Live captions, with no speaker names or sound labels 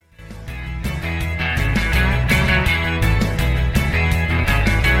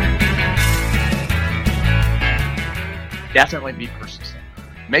definitely be persistent.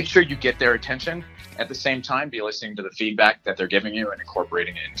 Make sure you get their attention. At the same time, be listening to the feedback that they're giving you and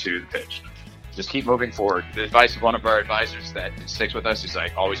incorporating it into the pitch. Just keep moving forward. The advice of one of our advisors that sticks with us is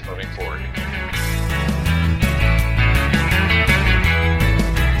like always moving forward.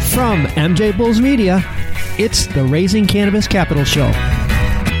 From MJ Bulls Media, it's the Raising Cannabis Capital Show.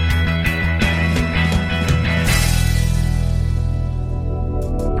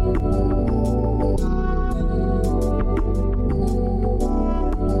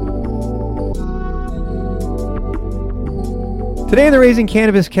 Today in the Raising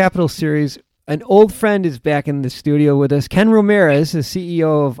Cannabis Capital series, an old friend is back in the studio with us. Ken Ramirez, the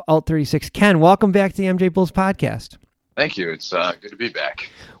CEO of Alt36. Ken, welcome back to the MJ Bulls podcast. Thank you. It's good to be back.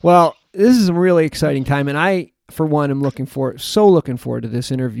 Well, this is a really exciting time, and I, for one, am looking forward to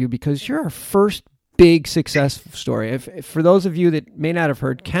this interview because you're our first big success story. For those of you that may not have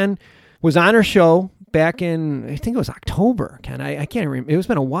heard, Ken was on our show back in, I think it was October, Ken. I can't remember. It's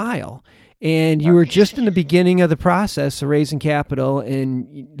been a while. And you were just in the beginning of the process of raising capital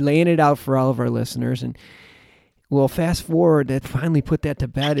and laying it out for all of our listeners. And well, fast forward, that finally put that to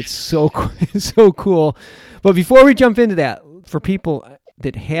bed. It's so cool. But before we jump into that, for people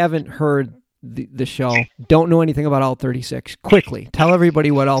that haven't heard the show, don't know anything about Alt36, quickly tell everybody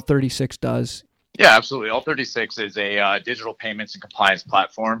what Alt36 does. Yeah, absolutely. Alt36 is a digital payments and compliance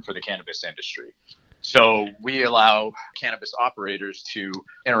platform for the cannabis industry. So we allow cannabis operators to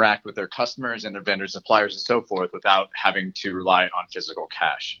interact with their customers and their vendors, suppliers, and so forth without having to rely on physical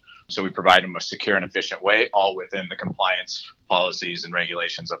cash. So we provide them a secure and efficient way, all within the compliance policies and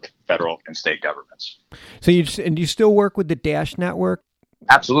regulations of federal and state governments. So you still work with the Dash Network?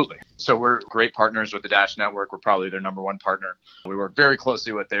 Absolutely. So we're great partners with the Dash Network. We're probably their number one partner. We work very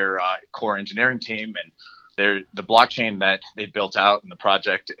closely with their core engineering team, and the blockchain that they built out in the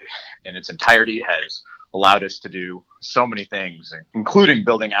project in its entirety has allowed us to do so many things, including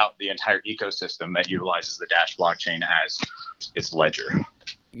building out the entire ecosystem that utilizes the Dash blockchain as its ledger.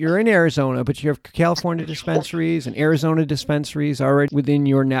 You're in Arizona, but you have California dispensaries and Arizona dispensaries already within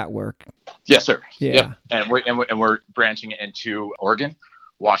your network. Yes, sir. Yeah. Yep. And we're branching into Oregon,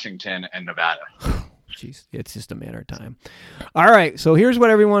 Washington, and Nevada. Jeez, it's just a matter of time. All right, so here's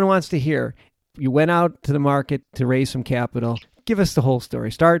what everyone wants to hear. You went out to the market to raise some capital. Give us the whole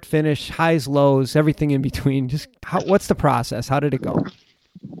story. Start, finish, highs, lows, everything in between. Just what's the process? How did it go?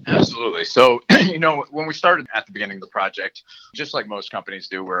 Absolutely. So, when we started at the beginning of the project, just like most companies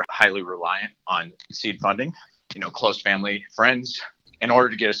do, we're highly reliant on seed funding, close family, friends, in order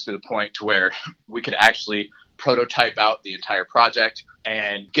to get us to the point to where we could actually prototype out the entire project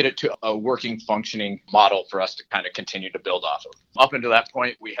and get it to a working, functioning model for us to kind of continue to build off of. Up until that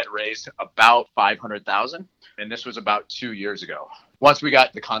point, we had raised about $500,000, and this was about 2 years ago. Once we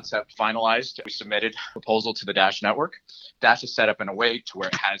got the concept finalized, we submitted a proposal to the Dash Network. Dash is set up in a way to where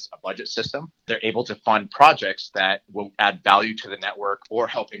it has a budget system. They're able to fund projects that will add value to the network or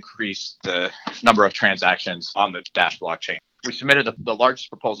help increase the number of transactions on the Dash blockchain. We submitted the largest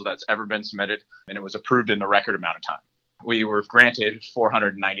proposal that's ever been submitted, and it was approved in a record amount of time. We were granted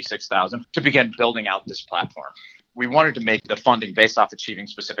 $496,000 to begin building out this platform. We wanted to make the funding based off achieving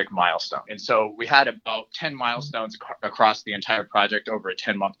specific milestones. And so we had about 10 milestones across the entire project over a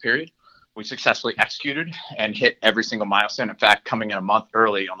 10-month period. We successfully executed and hit every single milestone, in fact, coming in a month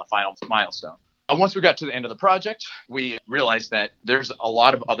early on the final milestone. Once we got to the end of the project, we realized that there's a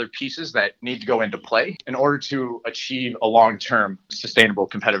lot of other pieces that need to go into play in order to achieve a long-term sustainable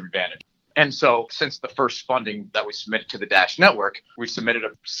competitive advantage. And so since the first funding that we submitted to the Dash Network, we submitted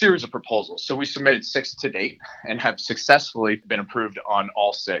a series of proposals. So we submitted 6 to date and have successfully been approved on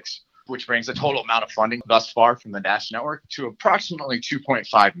all 6, which brings the total amount of funding thus far from the Dash Network to approximately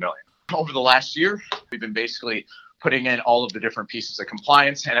 $2.5 million. Over the last year, we've been basically putting in all of the different pieces of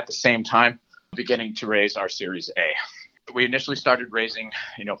compliance and at the same time, beginning to raise our Series A. We initially started raising,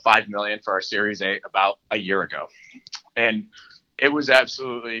 $5 million for our Series A about a year ago. And it was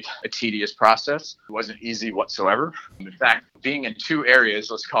absolutely a tedious process. It wasn't easy whatsoever. In fact, being in 2 areas,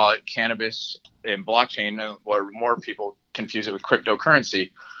 let's call it cannabis and blockchain, or more people confuse it with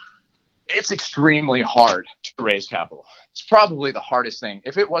cryptocurrency, it's extremely hard to raise capital. It's probably the hardest thing.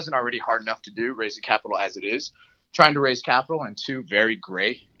 If it wasn't already hard enough to do, raising capital as it is, trying to raise capital in 2 very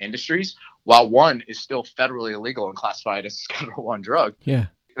gray industries, while one is still federally illegal and classified as a Schedule I drug. Yeah.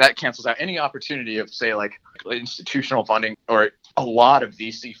 That cancels out any opportunity of, say, like institutional funding or a lot of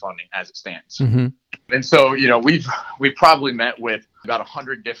VC funding as it stands. Mm-hmm. And so, we've probably met with about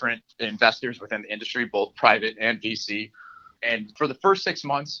 100 different investors within the industry, both private and VC. And for the first 6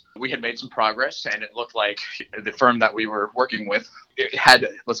 months, we had made some progress, and it looked like the firm that we were working with, it had,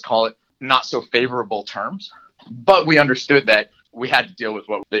 let's call it, not so favorable terms. But we understood that we had to deal with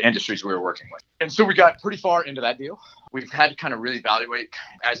what the industries we were working with. And so we got pretty far into that deal. We've had to kind of really evaluate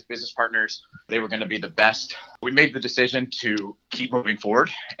as business partners, they were going to be the best. We made the decision to keep moving forward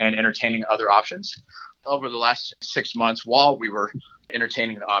and entertaining other options. Over the last 6 months, while we were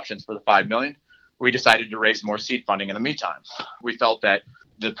entertaining the options for the $5 million, we decided to raise more seed funding in the meantime. We felt that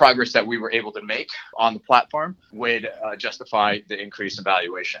the progress that we were able to make on the platform would justify the increase in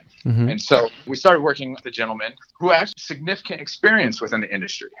valuation. Mm-hmm. And so we started working with a gentleman who has significant experience within the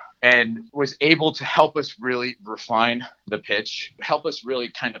industry and was able to help us really refine the pitch, help us really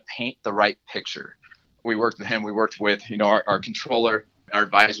kind of paint the right picture. We worked with him. We worked with, our controller, our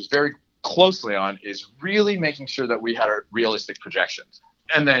advisors very closely on is really making sure that we had our realistic projections.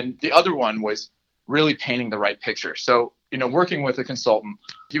 And then the other one was really painting the right picture. So, working with a consultant,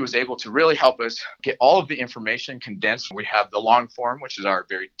 he was able to really help us get all of the information condensed. We have the long form, which is our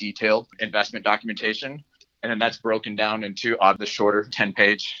very detailed investment documentation. And then that's broken down into the shorter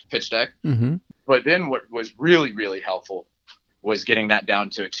 10-page pitch deck. Mm-hmm. But then what was really, really helpful was getting that down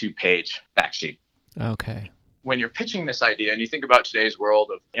to a 2-page fact sheet. Okay. When you're pitching this idea and you think about today's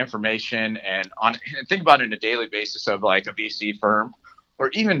world of information and think about it on a daily basis of like a VC firm or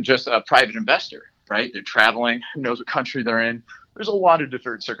even just a private investor, right? They're traveling, who knows what country they're in. There's a lot of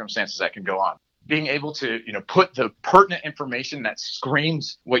different circumstances that can go on. Being able to, put the pertinent information that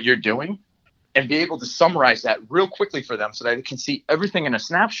screams what you're doing and be able to summarize that real quickly for them so that they can see everything in a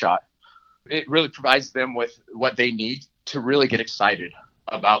snapshot, it really provides them with what they need to really get excited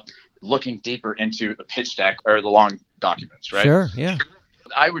about looking deeper into the pitch deck or the long documents, right? Sure, yeah.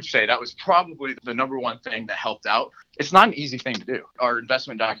 I would say that was probably the number one thing that helped out. It's not an easy thing to do. Our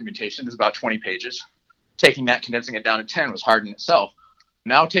investment documentation is about 20 pages. Taking that, condensing it down to 10 was hard in itself.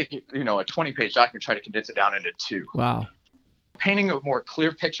 Now taking, a 20-page document, try to condense it down into 2. Wow. Painting a more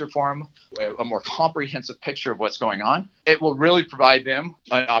clear picture for them, a more comprehensive picture of what's going on, it will really provide them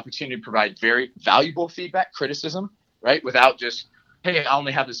an opportunity to provide very valuable feedback, criticism, right? Without just, hey, I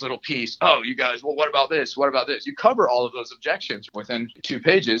only have this little piece. Oh, you guys, well, what about this? What about this? You cover all of those objections within 2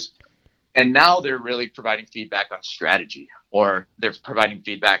 pages. And now they're really providing feedback on strategy, or they're providing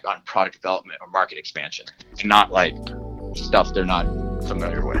feedback on product development or market expansion, and not like stuff they're not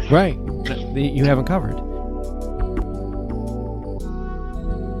familiar with. Right. You haven't covered.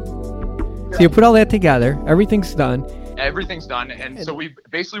 So you put all that together. Everything's done. Everything's done. And so we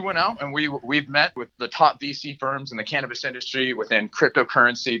basically went out and we've met with the top VC firms in the cannabis industry within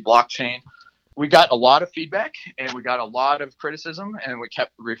cryptocurrency, blockchain. We got a lot of feedback and we got a lot of criticism and we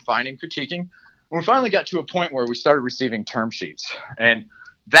kept refining, critiquing. And we finally got to a point where we started receiving term sheets. And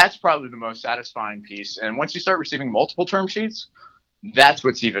that's probably the most satisfying piece. And once you start receiving multiple term sheets, that's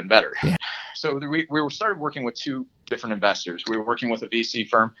what's even better. Yeah. So we started working with 2 different investors. We were working with a VC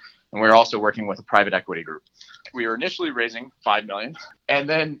firm and we were also working with a private equity group. We were initially raising $5 million. And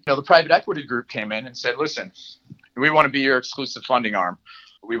then the private equity group came in and said, listen, we want to be your exclusive funding arm.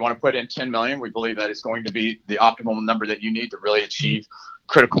 We want to put in $10 million. We believe that it's going to be the optimal number that you need to really achieve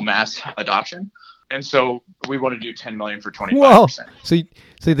critical mass adoption. And so we want to do $10 million for 25%. Whoa.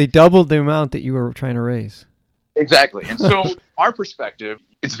 So they doubled the amount that you were trying to raise. Exactly. And so our perspective,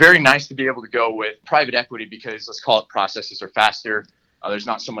 it's very nice to be able to go with private equity because let's call it processes are faster. There's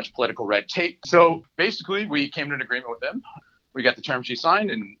not so much political red tape. So basically we came to an agreement with them. We got the term sheet signed,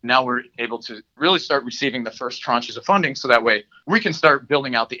 and now we're able to really start receiving the first tranches of funding. So that way we can start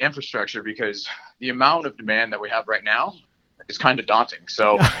building out the infrastructure because the amount of demand that we have right now is kind of daunting.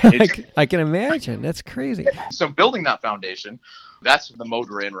 So I can imagine. That's crazy. So building that foundation, that's the mode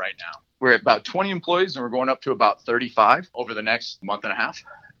we're in right now. We're at about 20 employees and we're going up to about 35 over the next month and a half.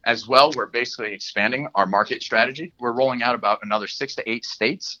 As well, we're basically expanding our market strategy. We're rolling out about another 6 to 8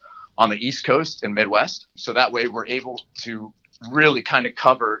 states on the East Coast and Midwest. So that way we're able to really kind of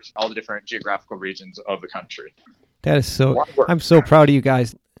cover all the different geographical regions of the country. That is so, I'm so proud of you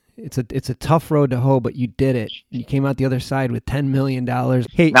guys. It's a tough road to hoe, but you did it. You came out the other side with $10 million.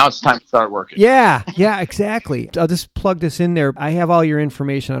 Hey, now it's time to start working. Yeah, exactly. I'll just plug this in there. I have all your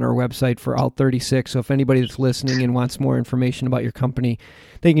information on our website for Alt36. So if anybody that's listening and wants more information about your company,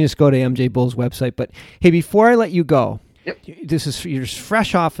 they can just go to MJ Bull's website. But hey, before I let you go, yep. You're just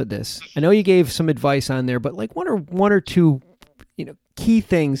fresh off of this. I know you gave some advice on there, but like one or two, key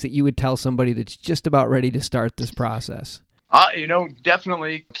things that you would tell somebody that's just about ready to start this process.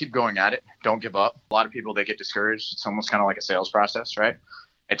 Definitely keep going at it. Don't give up. A lot of people, they get discouraged. It's almost kind of like a sales process, right?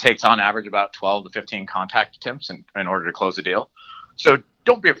 It takes on average about 12 to 15 contact attempts in order to close a deal. So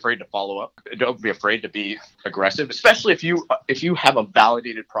don't be afraid to follow up. Don't be afraid to be aggressive, especially if you have a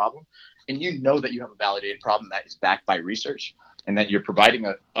validated problem and you know that you have a validated problem that is backed by research. and that you're providing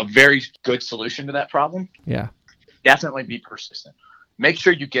a very good solution to that problem, Yeah. definitely be persistent. Make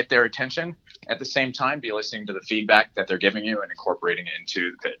sure you get their attention. At the same time, be listening to the feedback that they're giving you and incorporating it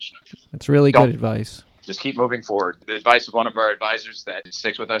into the pitch. That's really good advice. Just keep moving forward. The advice of one of our advisors that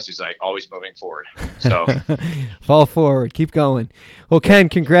sticks with us is like always moving forward. So fall forward, keep going. Well, Ken,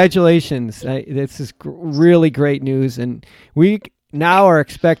 congratulations. This is really great news. And we now are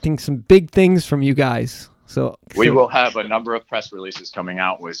expecting some big things from you guys. So we will have a number of press releases coming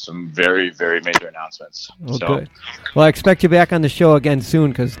out with some very, very major announcements. Well, good. Well, I expect you back on the show again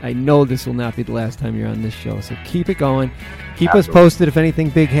soon because I know this will not be the last time you're on this show. So keep it going. Keep Absolutely. Us posted if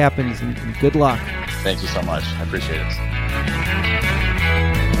anything big happens, and good luck. Thank you so much. I appreciate it.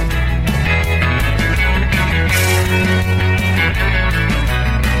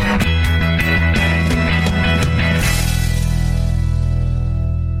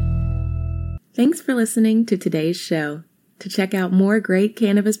 Thanks for listening to today's show. To check out more great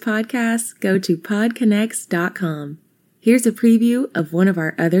cannabis podcasts, go to podconnects.com. Here's a preview of one of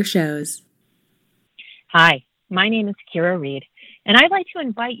our other shows. Hi, my name is Kira Reed, and I'd like to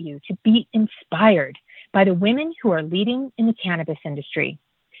invite you to be inspired by the women who are leading in the cannabis industry.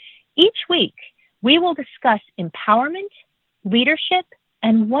 Each week, we will discuss empowerment, leadership,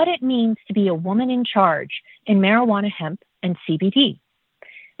 and what it means to be a woman in charge in marijuana, hemp, and CBD.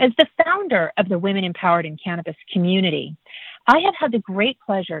 As the founder of the Women Empowered in Cannabis community, I have had the great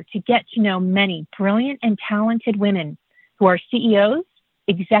pleasure to get to know many brilliant and talented women who are CEOs,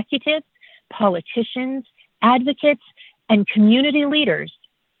 executives, politicians, advocates, and community leaders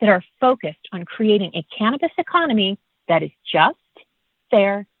that are focused on creating a cannabis economy that is just,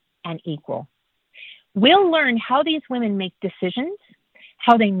 fair, and equal. We'll learn how these women make decisions,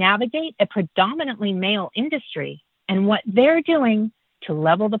 how they navigate a predominantly male industry, and what they're doing to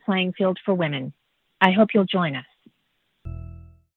level the playing field for women. I hope you'll join us.